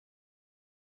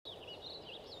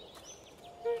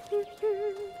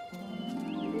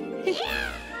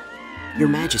Your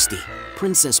Majesty,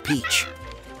 Princess Peach,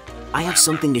 I have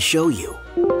something to show you.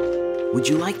 Would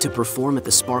you like to perform at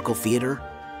the Sparkle Theater?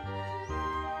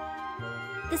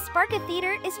 The Sparkala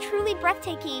Theater is truly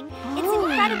breathtaking. It's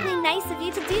incredibly nice of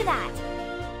you to do that.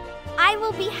 I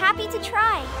will be happy to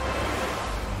try.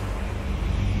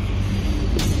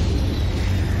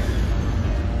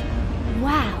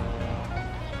 Wow.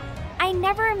 I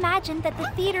never imagined that the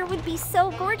theater would be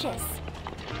so gorgeous.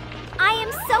 I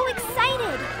am so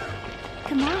excited.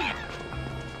 Come on.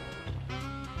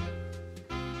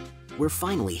 We're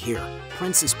finally here,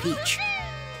 Princess Peach.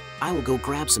 I will go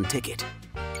grab some ticket.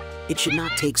 It should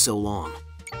not take so long.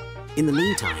 In the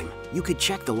meantime, you could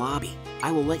check the lobby.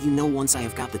 I will let you know once I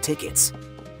have got the tickets.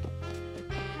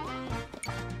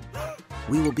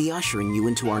 We will be ushering you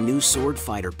into our new sword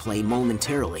fighter play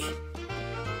momentarily.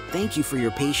 Thank you for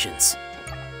your patience.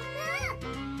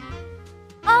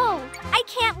 Oh, I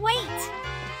can't wait!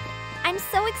 I'm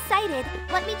so excited.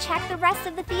 Let me check the rest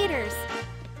of the theaters.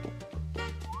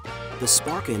 The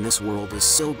Sparka in this world is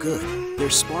so good. Their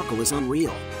sparkle is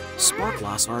unreal.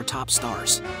 Sparklas are our top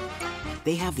stars.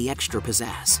 They have the extra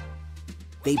pizzazz.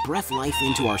 They breath life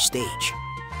into our stage.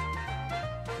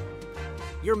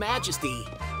 Your Majesty,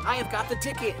 I have got the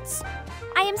tickets.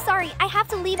 I am sorry, I have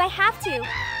to leave, I have to.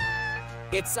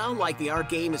 It sounds like the art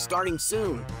game is starting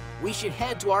soon. We should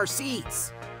head to our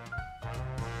seats.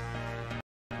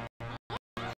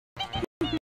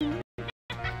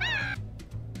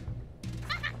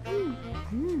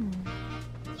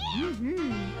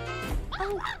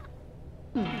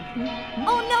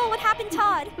 Oh no, what happened,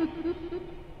 Todd?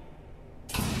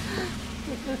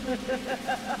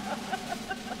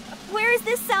 Where is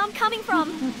this sound coming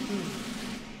from?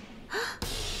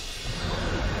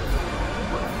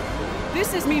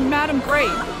 This is me, Madam Grave.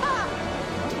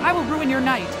 I will ruin your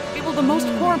night. It will the most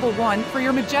horrible one for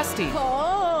your majesty.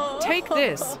 Take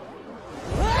this.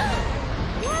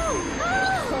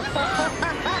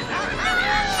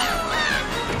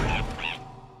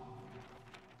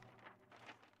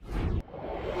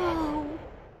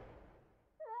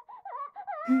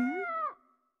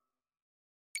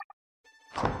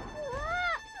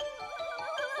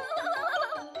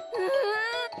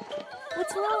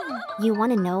 What's wrong? You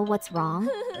want to know what's wrong?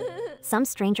 Some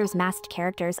strangers' masked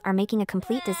characters are making a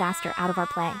complete disaster out of our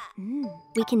play.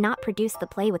 We cannot produce the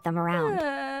play with them around.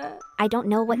 I don't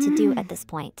know what to do at this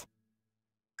point.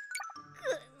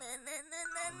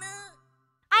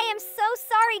 I am so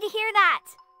sorry to hear that.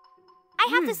 I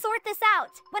have to sort this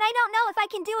out when I don't know if I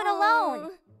can do it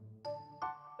alone.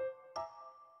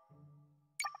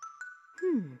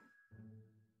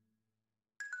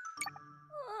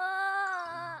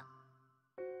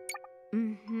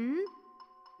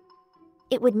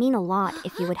 It would mean a lot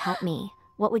if you would help me.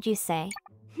 What would you say?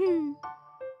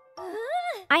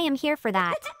 I am here for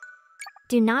that.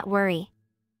 Do not worry.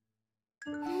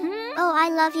 Oh, I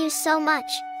love you so much.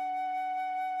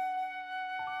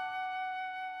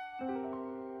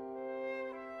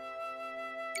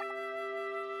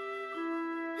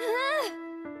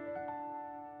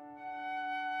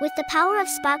 With the power of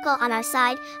Sparkle on our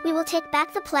side, we will take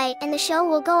back the play and the show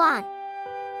will go on.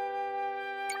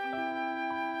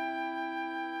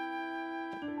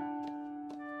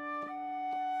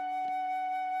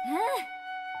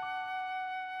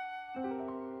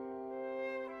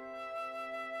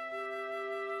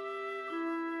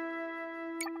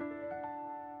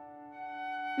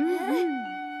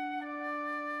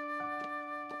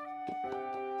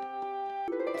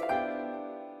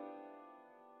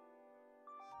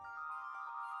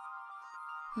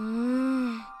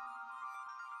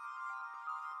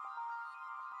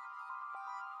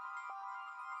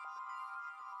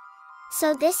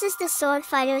 So this is the sword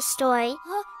fighter's story.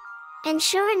 And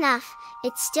sure enough,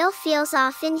 it still feels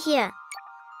off in here.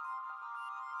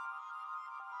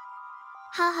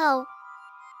 Ho.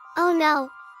 Oh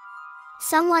no.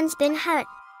 Someone's been hurt.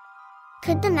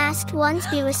 Could the masked ones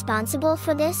be responsible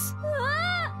for this?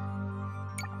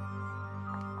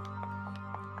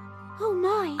 Oh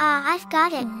my. I've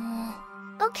got it.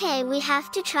 Okay, we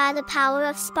have to try the power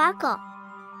of Sparkle.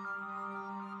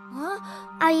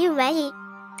 Are you ready?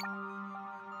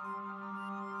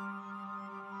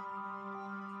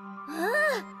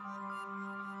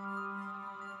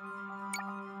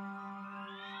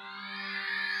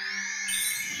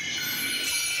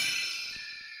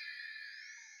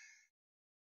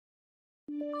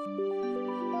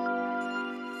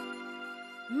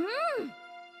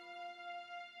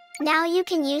 Now you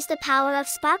can use the power of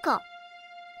Sparkle.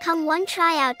 Come one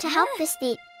tryout to help this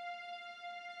thief.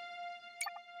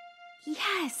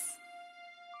 Yes.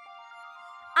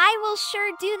 I will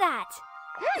sure do that.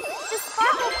 The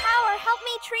sparkle power helped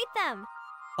me treat them.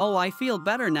 Oh, I feel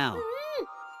better now.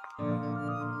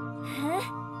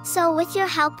 So with your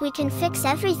help we can fix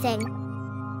everything.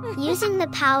 Using the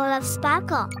power of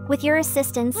Sparkle. With your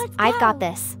assistance, I've got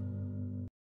this.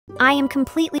 I am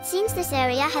completely... It seems this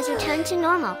area has returned to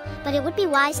normal, but it would be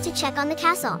wise to check on the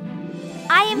castle.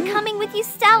 I am coming with you,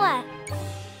 Stella.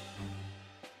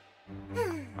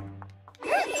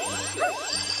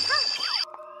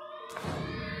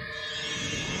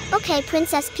 Okay,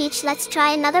 Princess Peach, let's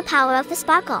try another power of the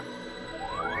Sparkle.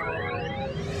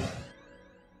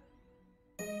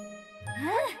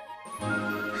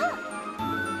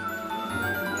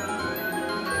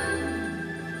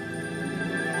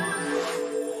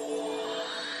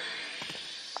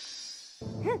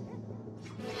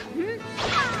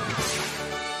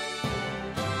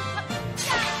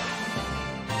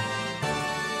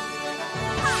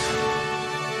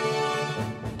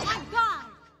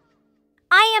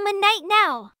 I am a knight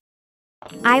now.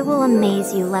 I will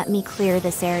amaze you. Let me clear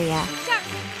this area.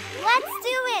 Let's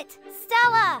do it,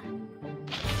 Stella.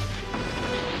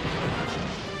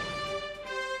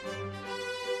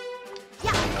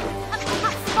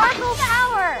 Sparkle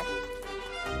power.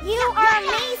 You are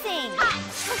amazing.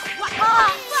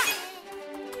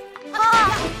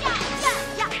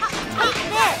 Take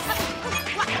this.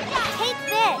 Take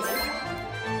this.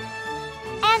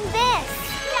 And this.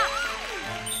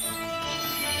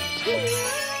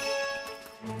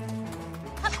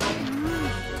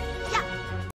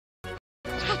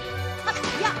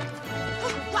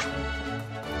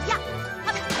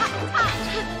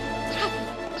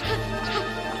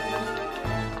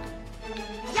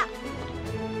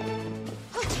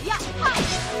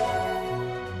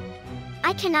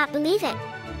 I cannot believe it.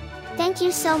 Thank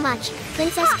you so much,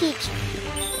 Princess Peach.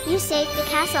 You saved the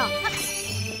castle.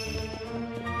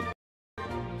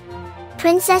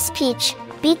 Princess Peach,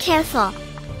 be careful.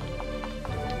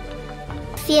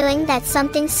 Feeling that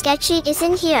something sketchy is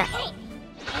in here.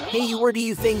 Hey, where do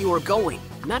you think you are going?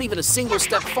 Not even a single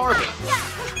step farther.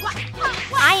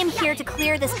 I am here to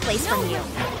clear this place from you.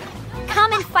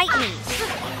 Come and fight me.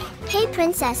 Hey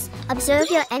Princess, observe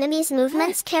your enemy's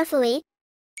movements carefully.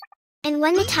 And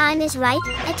when the time is right,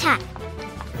 attack.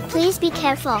 Please be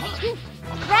careful.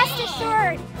 Rest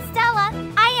assured, Stella,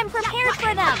 I am prepared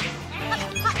for them.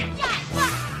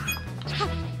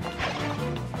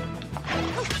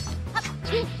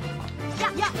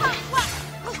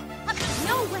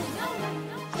 No way.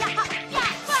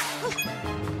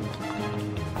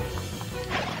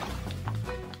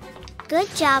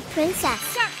 Good job,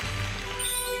 Princess.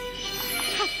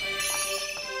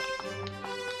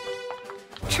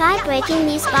 Try breaking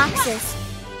these boxes.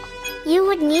 You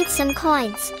would need some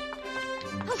coins.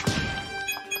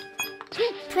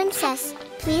 Princess,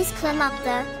 please climb up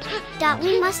there.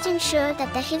 We must ensure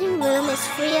that the hidden room is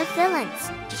free of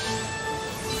villains.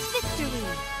 Victory!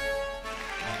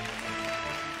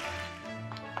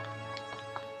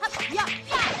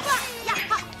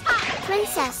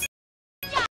 Princess,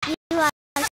 you are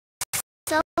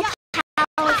so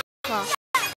powerful.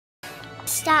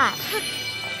 Stop.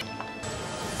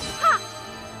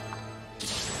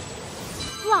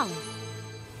 Long.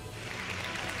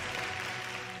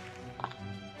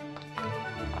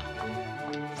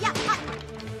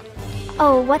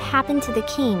 Oh, what happened to the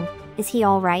king? Is he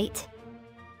all right?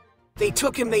 They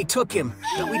took him,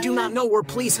 but we do not know where.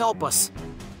 Please help us.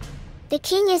 The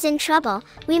king is in trouble.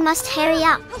 We must hurry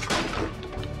up.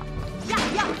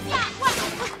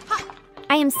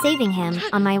 I am saving him,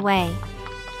 on my way.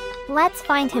 Let's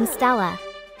find him, Stella.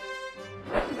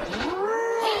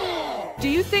 Do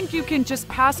you think you can just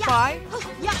pass by?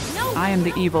 I am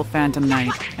the evil Phantom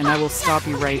Knight, and I will stop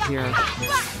you right here.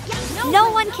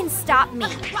 No one can stop me.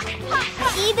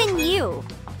 Even you.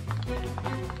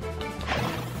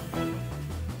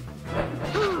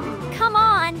 Come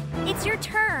on, it's your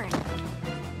turn.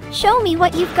 Show me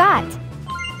what you've got.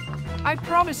 I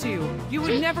promise you, you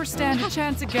would never stand a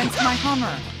chance against my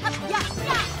Hummer.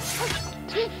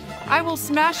 I will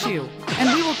smash you,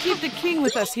 and we will keep the king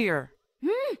with us here.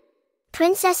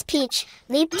 Princess Peach,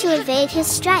 leap to evade his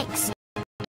strikes.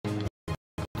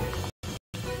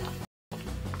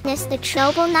 Is the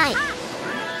Trouble Knight.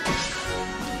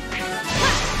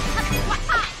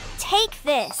 Take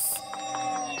this.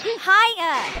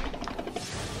 Hiya.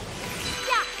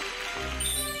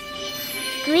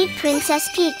 Greet Princess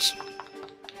Peach.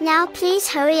 Now please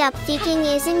hurry up, the king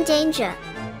is in danger.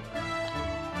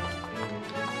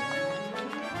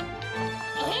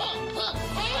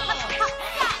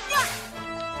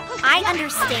 I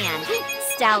understand,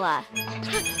 Stella.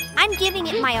 I'm giving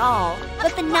it my all,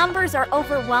 but the numbers are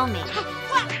overwhelming.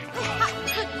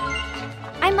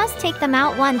 I must take them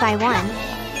out one by one.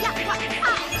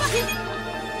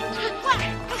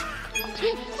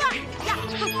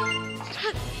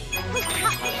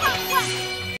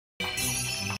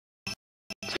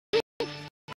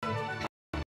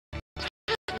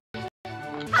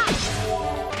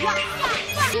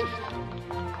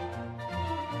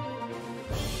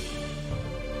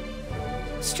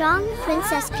 Strong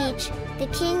Princess Peach, the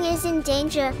king is in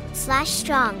danger,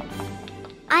 /strong.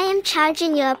 I am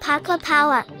charging your Sparkala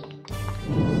power.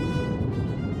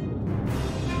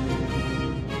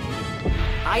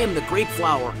 I am the great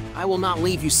flower. I will not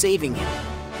leave you saving him.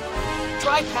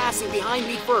 Try passing behind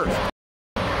me first.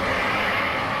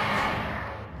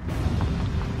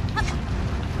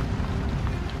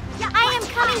 I am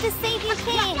coming to save you,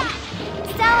 king!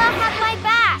 Stella, have my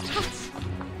back!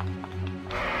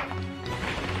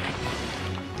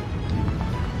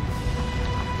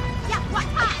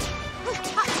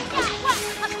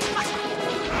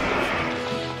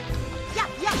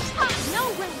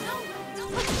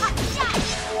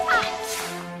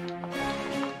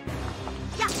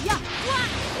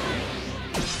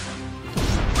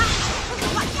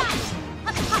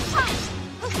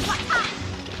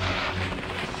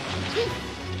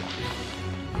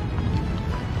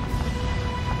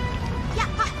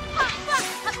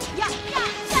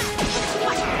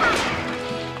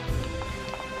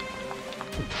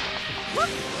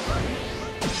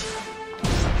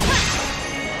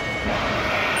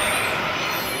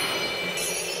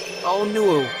 Oh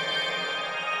no!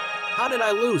 How did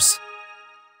I lose?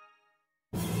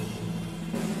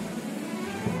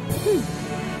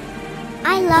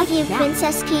 I love you,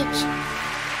 Princess Peach.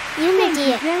 Thank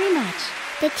you very much.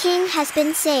 The king has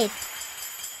been saved.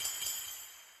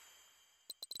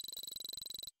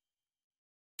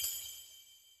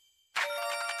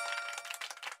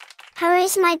 Here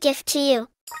is my gift to you.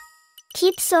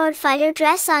 Keep sword fighter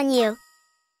dress on you.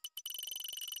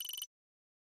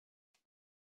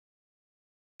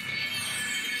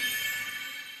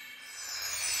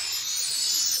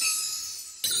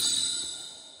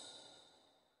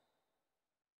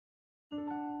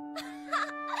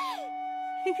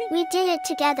 We did it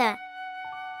together.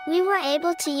 We were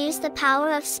able to use the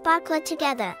power of Sparkala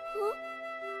together.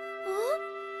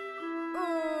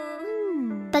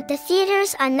 But the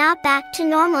theaters are not back to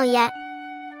normal yet.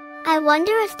 I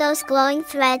wonder if those glowing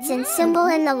threads and symbol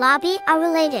in the lobby are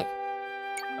related.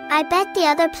 I bet the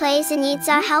other plays needs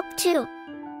our help too.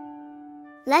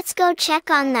 Let's go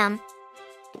check on them.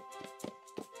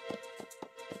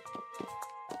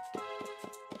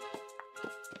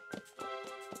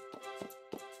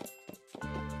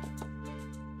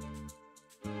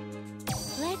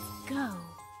 Let's go.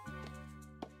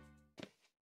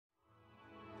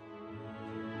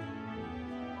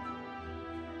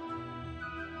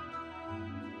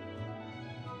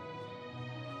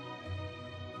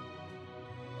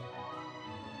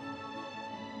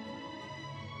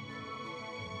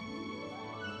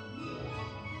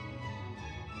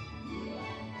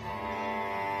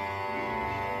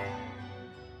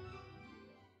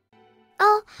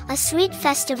 Oh, a sweet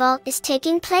festival is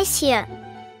taking place here.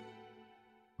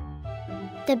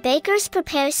 The bakers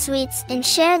prepare sweets and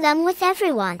share them with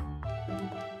everyone.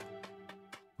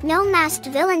 No masked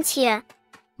villains here.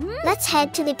 Let's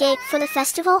head to the gate for the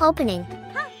festival opening.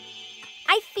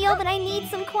 I feel that I need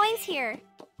some coins here.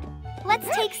 Let's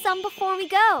take some before we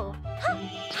go.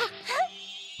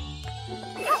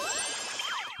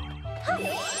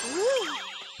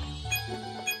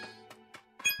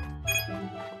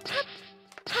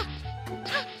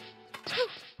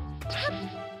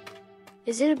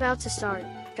 Is it about to start,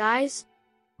 guys?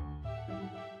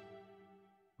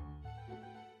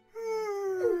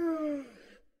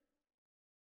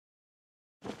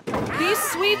 These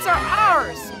sweets are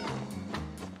ours!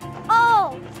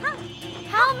 Oh!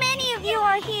 How many of you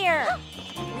are here?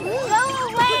 Go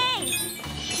away!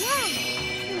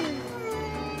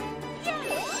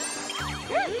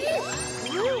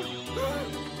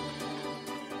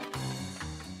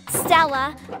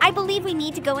 Stella, I believe we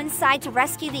need to go inside to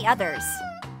rescue the others.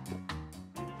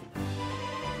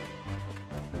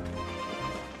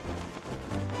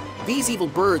 These evil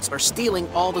birds are stealing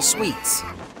all the sweets.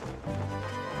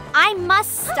 I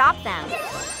must stop them.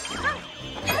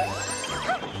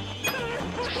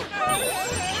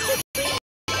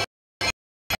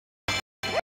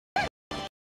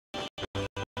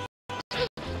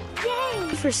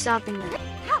 Thank you for stopping them.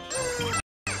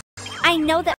 I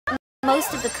know that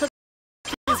most of the cookies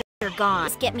are gone.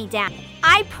 Just get me down.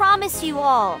 I promise you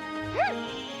all.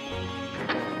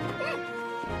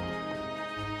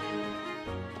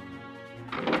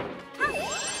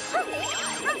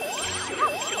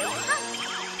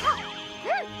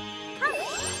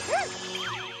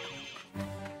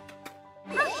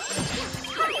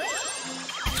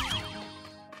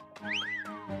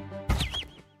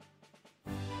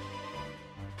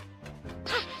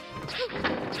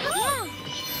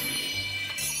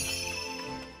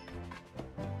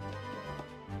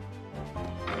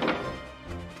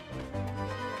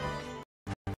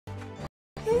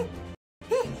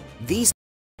 These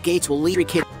gates will lead your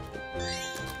kid.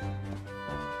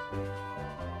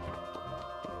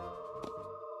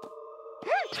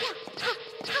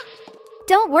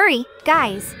 Don't worry,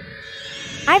 guys.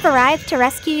 I've arrived to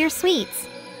rescue your sweets.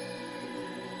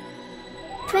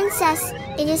 Princess,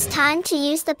 it is time to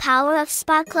use the power of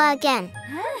Sparkala again.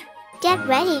 Get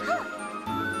ready.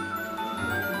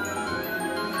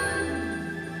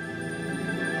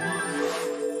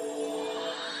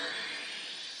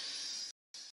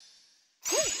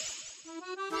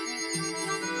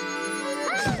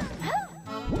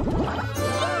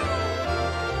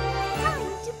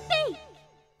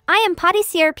 I am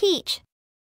Patissier Peach.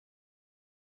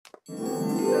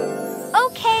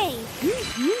 Okay.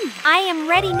 I am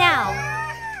ready now.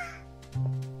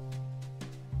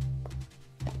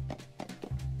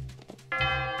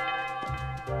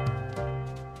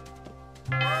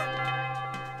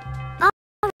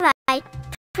 Alright,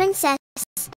 Princess.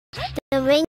 The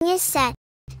ring is set.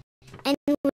 And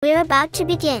we're about to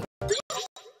begin.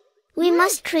 We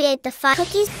must create the 5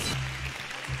 cookies.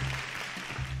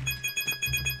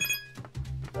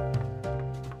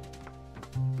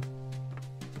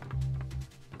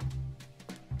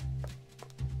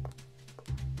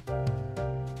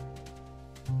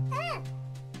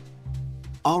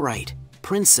 All right,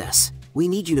 Princess, we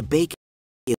need you to bake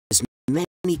as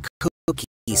many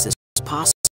cookies as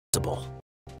possible.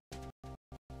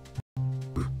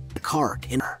 The cart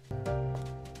in her.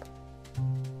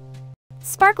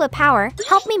 Sparkla Power,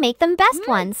 help me make them best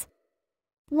ones.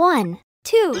 1,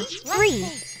 2, 3.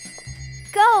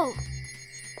 Go!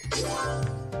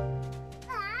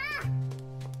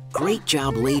 Great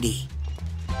job, lady.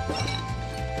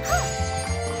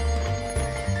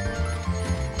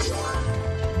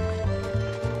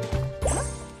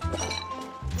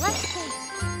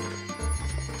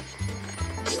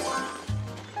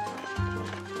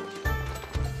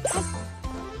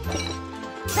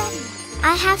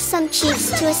 I have some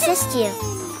cheese to assist you.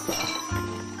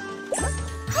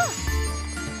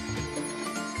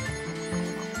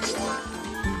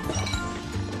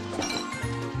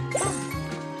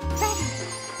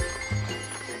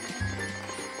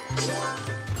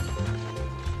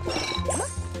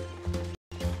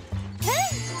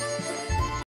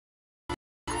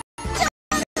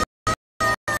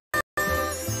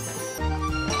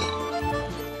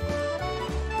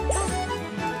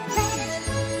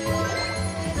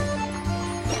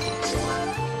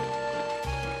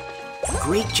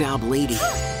 Great job, lady.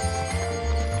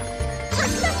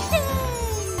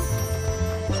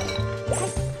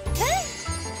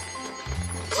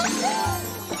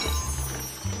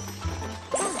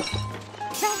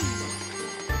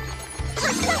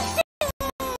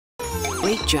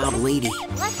 Great job, lady.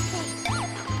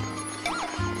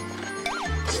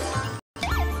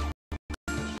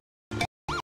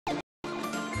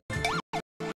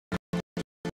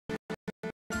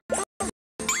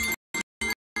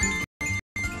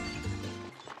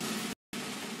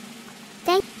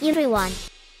 Thank you, everyone.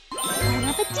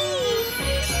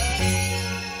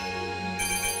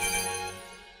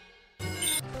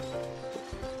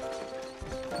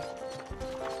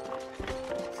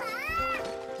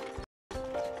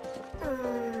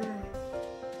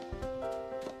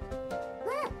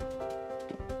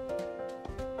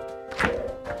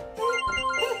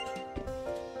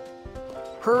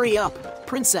 Hurry up,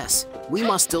 Princess. We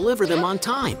must deliver them on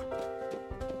time.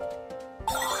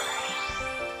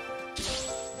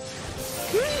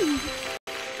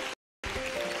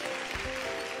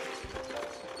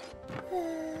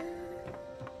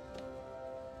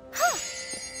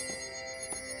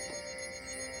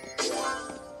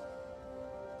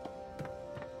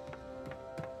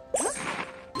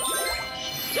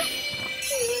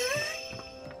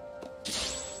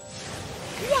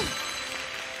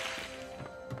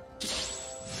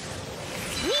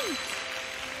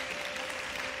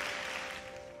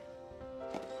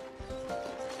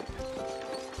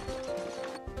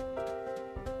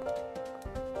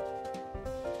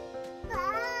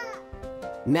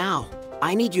 Now,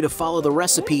 I need you to follow the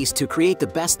recipes to create the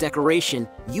best decoration,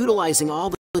 utilizing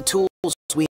all the tools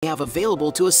we have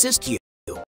available to assist you.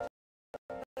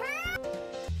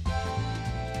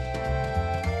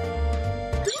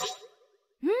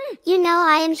 You know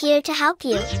I am here to help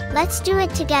you. Let's do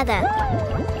it together.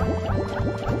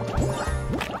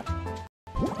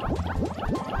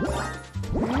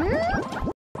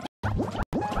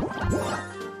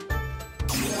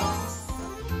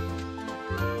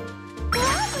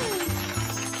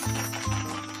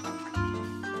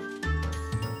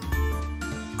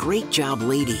 Great job,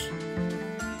 lady.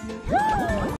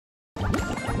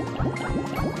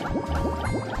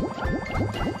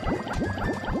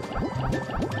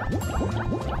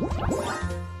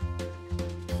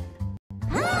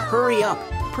 Hurry up,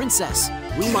 princess.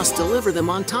 We must deliver them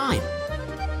on time.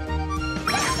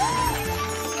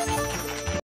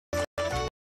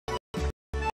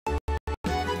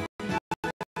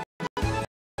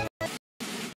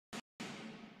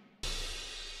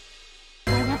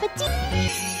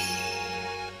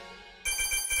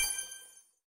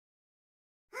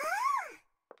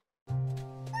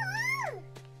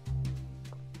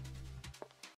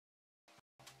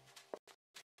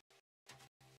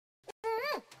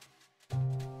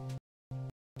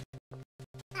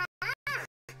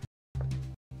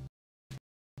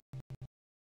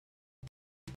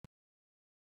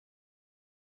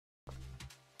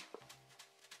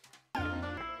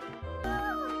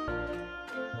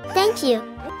 Thank you.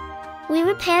 We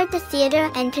repaired the theater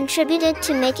and contributed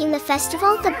to making the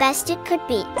festival the best it could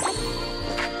be.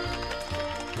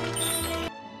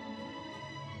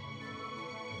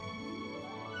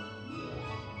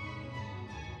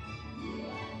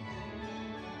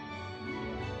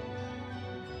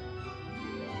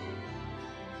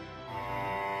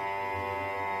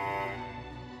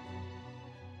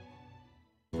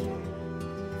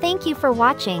 Thank you for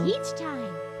watching. Each time.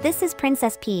 This is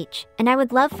Princess Peach, and I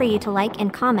would love for you to like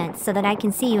and comment so that I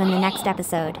can see you in the next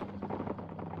episode.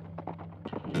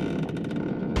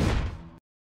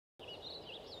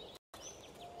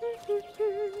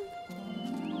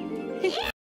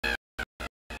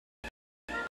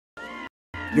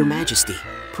 Your Majesty,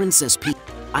 Princess Peach,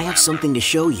 I have something to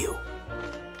show you.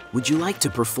 Would you like to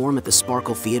perform at the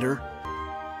Sparkle Theater?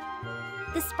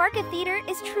 The Sparkala Theater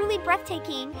is truly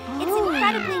breathtaking. It's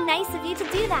incredibly nice of you to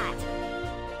do that.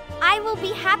 I will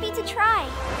be happy to try.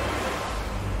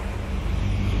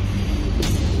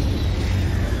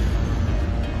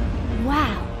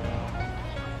 Wow.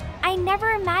 I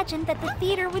never imagined that the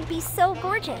theater would be so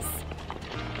gorgeous.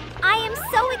 I am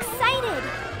so excited.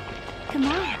 Come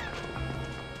on.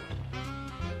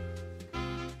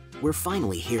 We're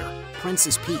finally here,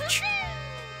 Princess Peach.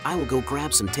 I will go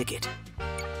grab some ticket.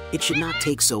 It should not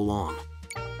take so long.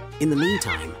 In the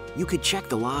meantime, you could check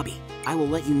the lobby. I will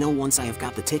let you know once I have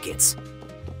got the tickets.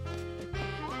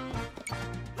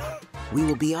 We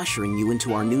will be ushering you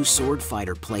into our new sword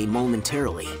fighter play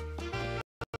momentarily.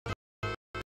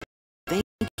 Thank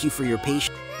you for your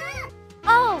patience.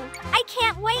 Oh, I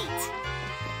can't wait!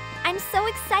 I'm so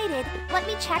excited. Let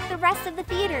me check the rest of the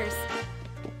theaters.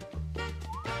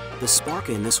 The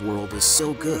Sparka in this world is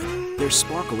so good. Their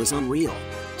sparkle is unreal.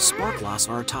 Sparklas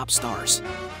are our top stars.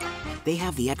 They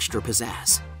have the extra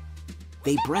pizzazz.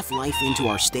 They breath life into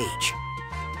our stage.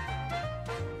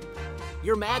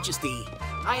 Your Majesty,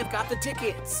 I have got the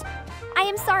tickets. I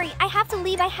am sorry, I have to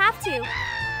leave, I have to.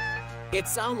 It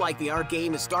sounds like the art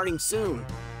game is starting soon.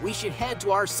 We should head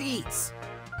to our seats.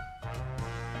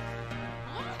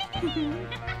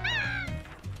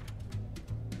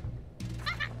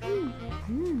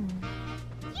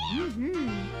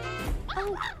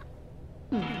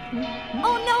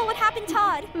 Oh no, what happened,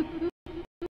 Todd?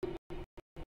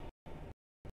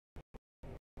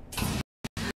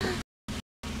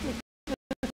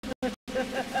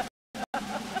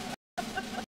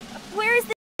 Where is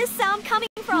this sound coming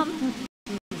from?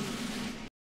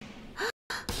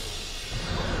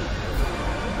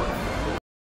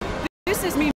 This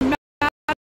is me, Madam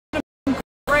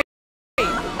Grey.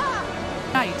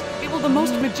 Night, it will the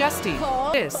most majesty.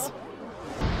 This.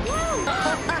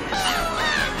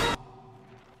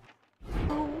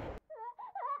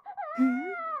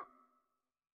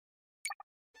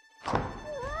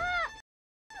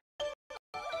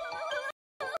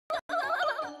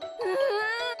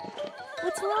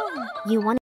 What's wrong? You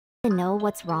want to know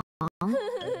what's wrong?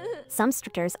 Some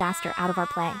strictures disaster out of our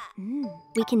play.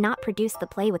 We cannot produce the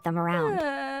play with them around.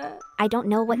 I don't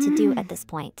know what to do at this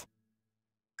point.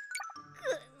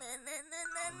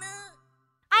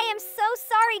 I am so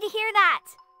sorry to hear that.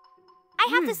 I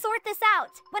have to sort this out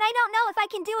when I don't know if I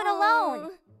can do it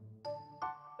alone.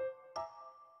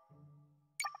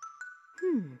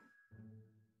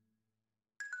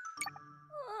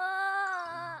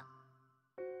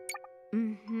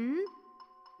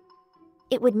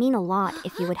 It would mean a lot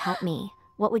if you would help me.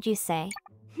 What would you say?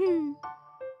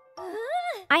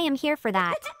 I am here for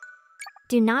that.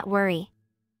 Do not worry.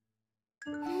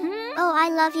 Oh, I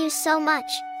love you so much.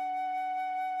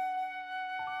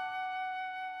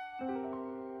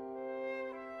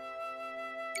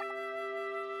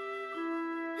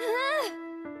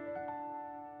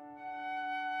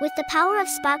 With the power of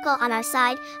Sparkle on our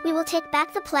side, we will take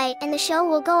back the play and the show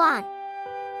will go on.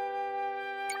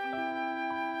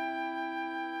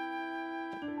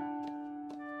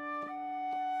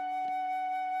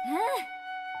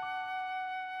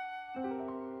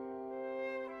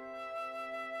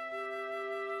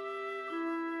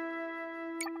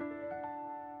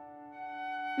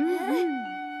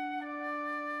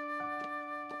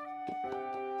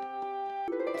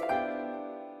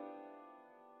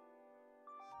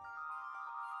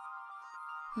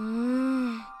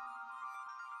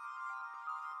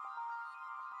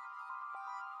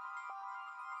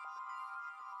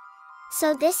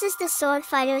 So this is the sword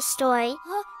fighter's story.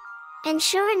 And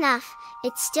sure enough,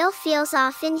 it still feels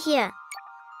off in here.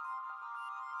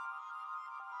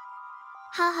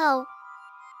 Ho.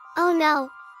 Oh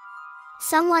no.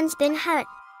 Someone's been hurt.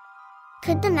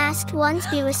 Could the masked ones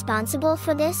be responsible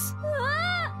for this?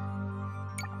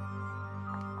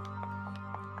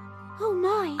 Oh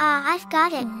my. I've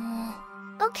got it.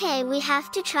 Okay, we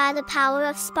have to try the power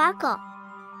of Sparkle.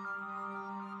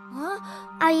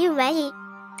 Are you ready?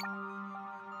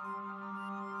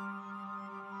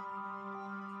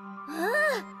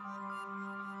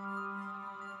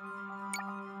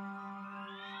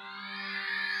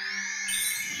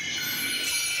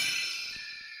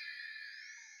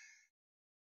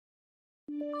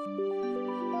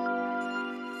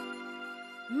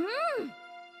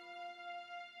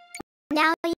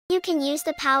 Now you can use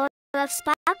the power of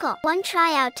Sparkle. One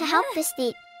tryout to help this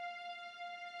thief.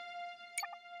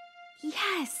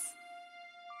 Yes.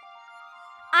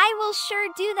 I will sure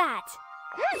do that.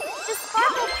 The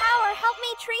Sparkle power help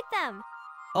me treat them.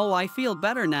 Oh, I feel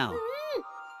better now.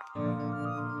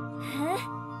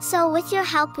 So with your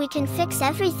help we can fix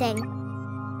everything.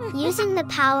 Using the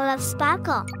power of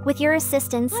Sparkle. With your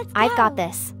assistance, I've got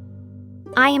this.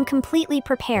 I am completely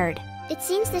prepared. It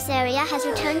seems this area has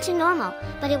returned to normal,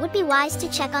 but it would be wise to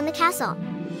check on the castle.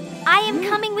 I am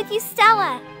coming with you,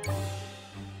 Stella.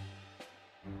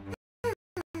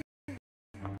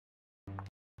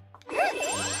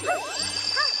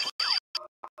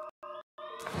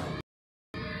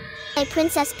 A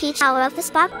Princess Peach power of the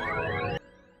Spark.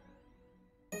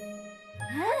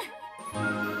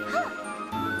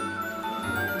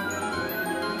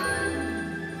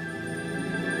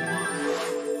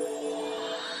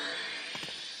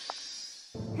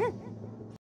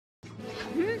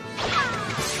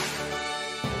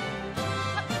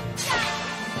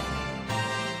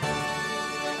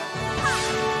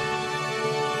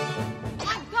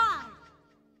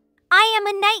 I am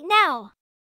a knight now.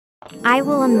 I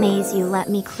will amaze you. Let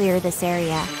me clear this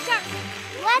area.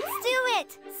 Let's do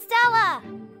it, Stella!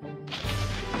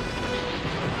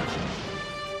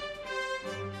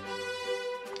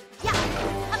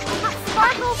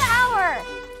 Sparkle power!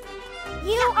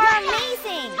 You are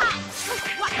amazing!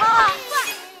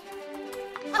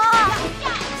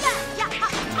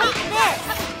 Take this!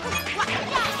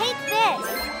 Take this!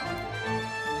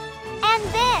 And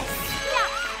this!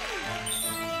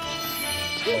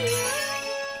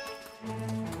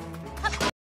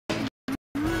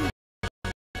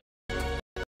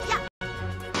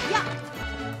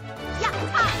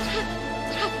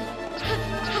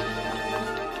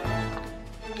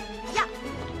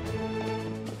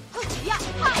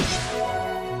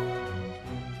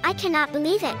 I cannot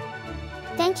believe it.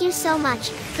 Thank you so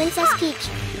much, Princess Peach.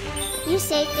 You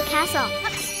saved the castle.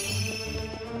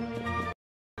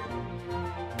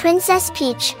 Princess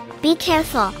Peach, be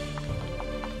careful.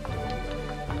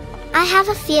 I have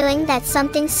a feeling that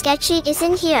something sketchy is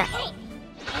in here.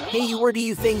 Hey, where do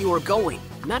you think you are going?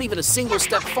 Not even a single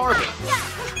step farther.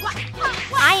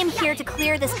 I am here to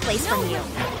clear this place from you.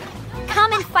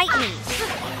 Come and fight me.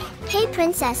 Hey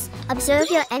Princess, observe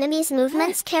your enemy's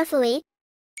movements carefully.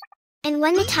 And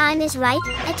when the time is right,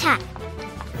 attack.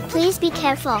 Please be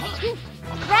careful.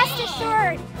 Rest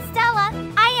assured, Stella,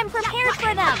 I am prepared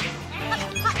for them.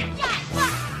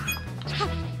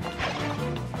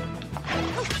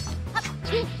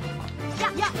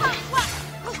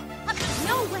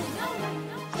 No way.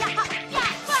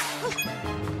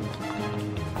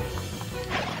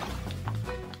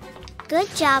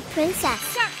 Good job,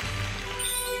 Princess.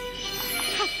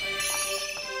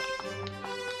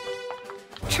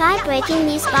 Try breaking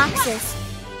these boxes.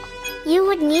 You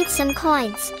would need some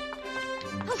coins.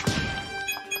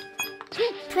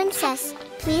 Princess,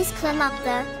 please climb up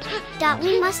there.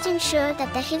 We must ensure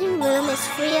that the hidden room is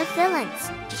free of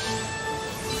villains.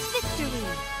 Victory!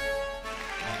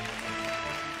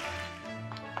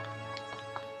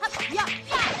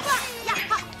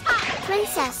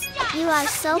 Princess, you are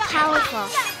so powerful.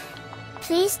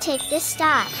 Please take this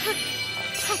star.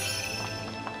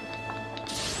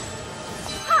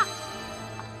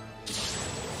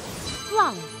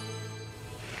 flawless.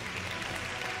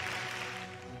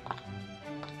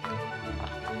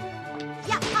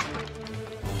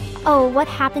 Oh, what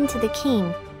happened to the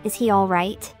king? Is he all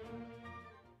right?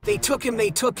 They took him,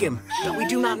 but we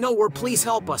do not know where. Please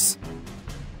help us.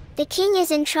 The king is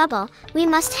in trouble. We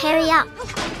must hurry up.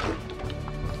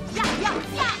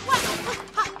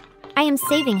 I am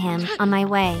saving him, on my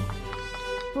way.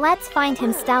 Let's find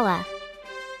him, Stella.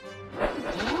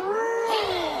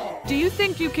 Do you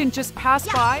think you can just pass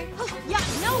by?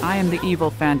 I am the evil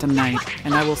Phantom Knight,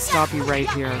 and I will stop you right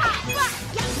here.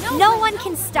 No one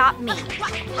can stop me.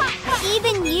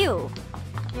 Even you.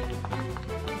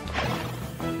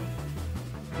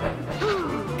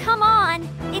 Come on,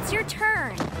 it's your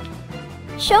turn.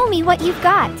 Show me what you've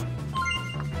got.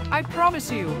 I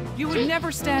promise you, you would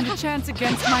never stand a chance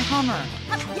against my Hummer.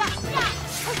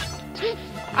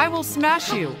 I will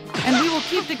smash you, and we will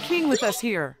keep the king with us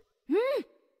here.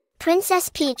 Princess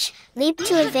Peach leaped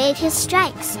to evade his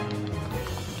strikes.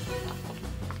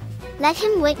 Let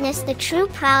him witness the true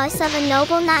prowess of a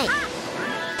noble knight.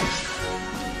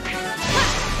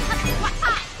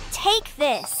 Take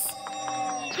this.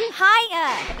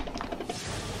 Hiya.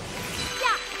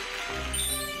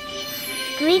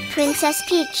 Greet Princess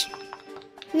Peach.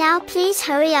 Now please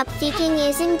hurry up, the king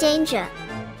is in danger.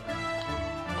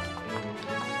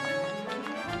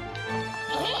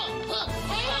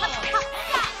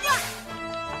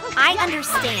 I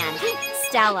understand,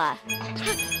 Stella.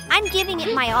 I'm giving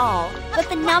it my all, but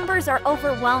the numbers are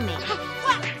overwhelming.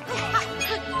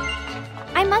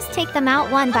 I must take them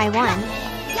out one by one.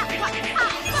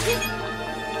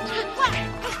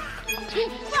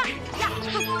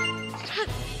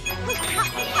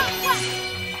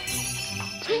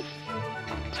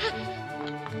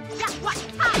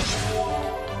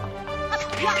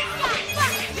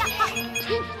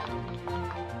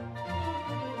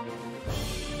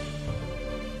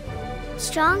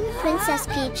 Strong, Princess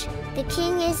Peach. The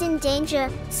king is in danger,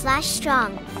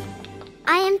 /strong.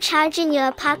 I am charging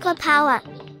your Sparkala power.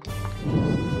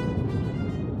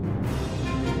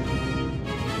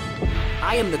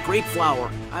 I am the great flower.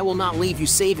 I will not leave you,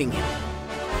 saving him.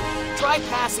 Try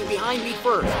passing behind me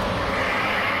first.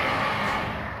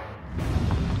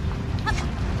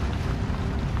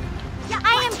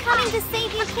 I am coming to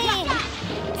save you, king.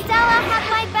 Stella, have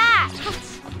my back.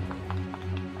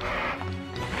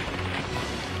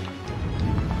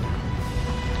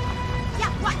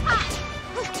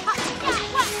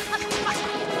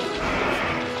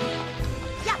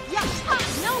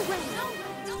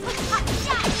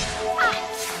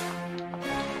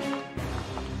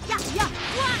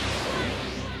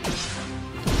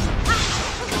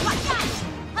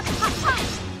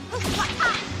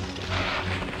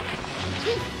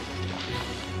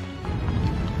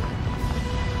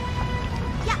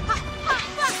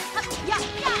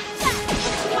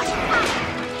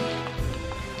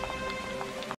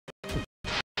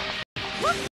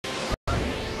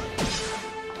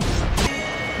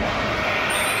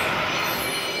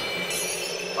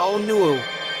 Oh no!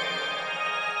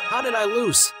 How did I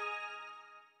lose?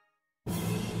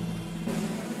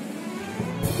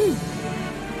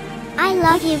 I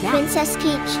love you, Princess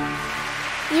Peach.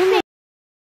 You may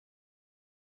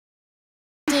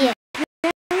dear.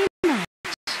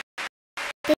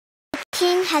 The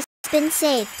king has been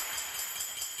saved.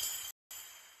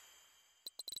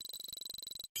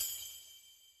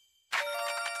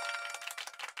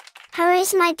 Here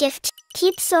is my gift.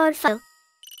 Keep sword foe.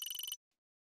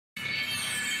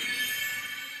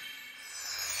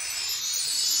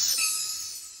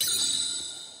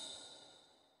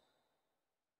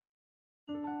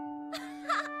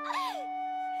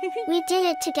 We did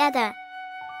it together.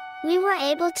 We were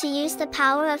able to use the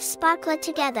power of Sparkala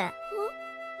together.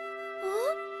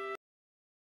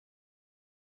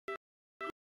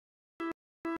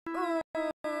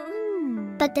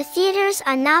 But the theaters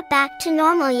are not back to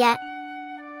normal yet.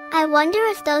 I wonder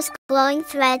if those glowing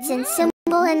threads and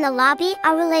symbol in the lobby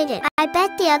are related. I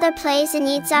bet the other plays and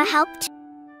needs our help too.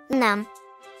 Them.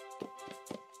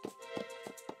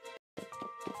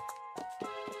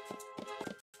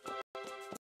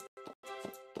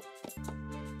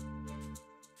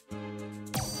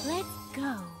 Let's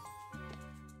go.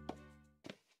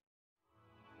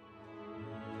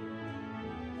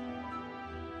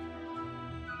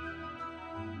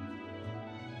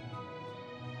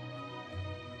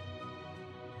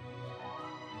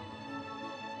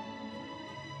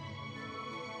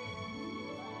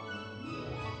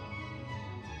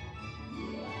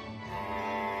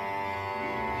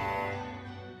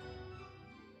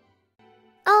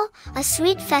 Oh, a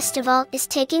sweet festival is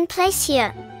taking place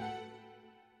here.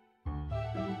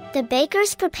 The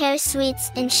bakers prepare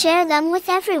sweets and share them with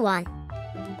everyone.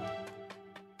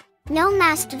 No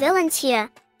masked villains here.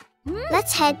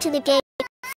 Let's head to the gate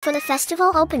for the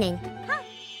festival opening.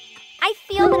 I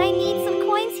feel that I need some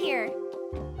coins here.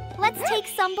 Let's take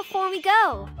some before we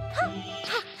go.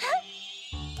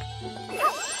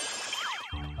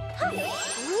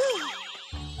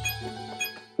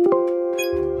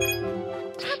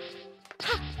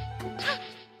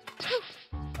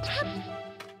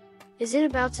 Is it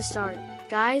about to start,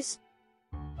 guys?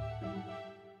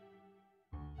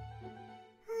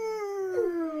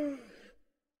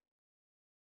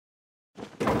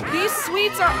 These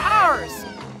sweets are ours!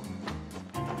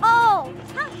 Oh!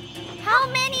 How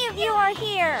many of you are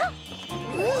here?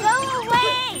 Go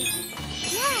away!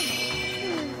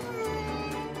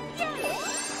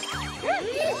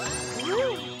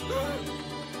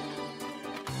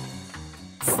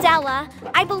 Stella,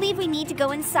 I believe we need to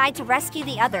go inside to rescue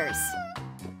the others.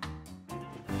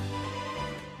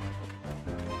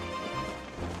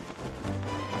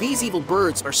 These evil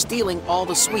birds are stealing all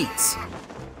the sweets.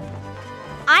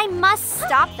 I must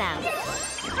stop them.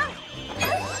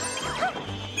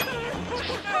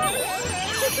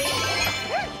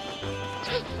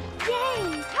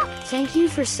 Thank you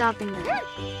for stopping them.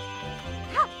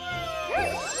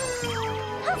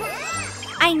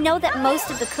 I know that most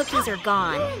of the cookies are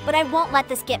gone, but I won't let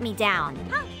this get me down.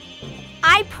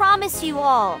 I promise you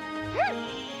all.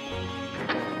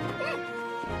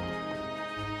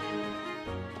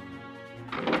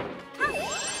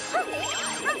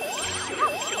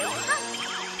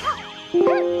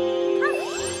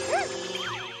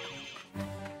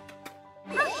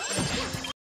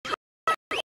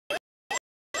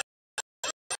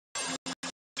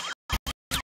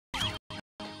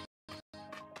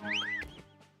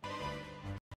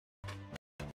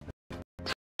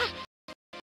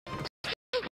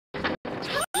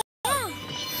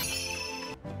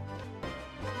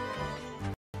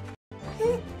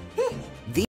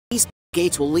 These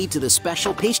gates will lead to the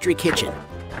special pastry kitchen.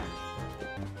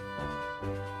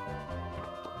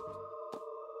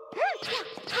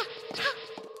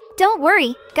 Don't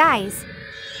worry, guys.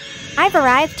 I've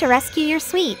arrived to rescue your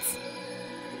sweets.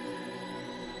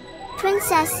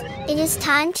 Princess, it is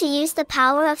time to use the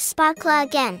power of Sparkala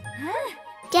again.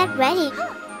 Get ready.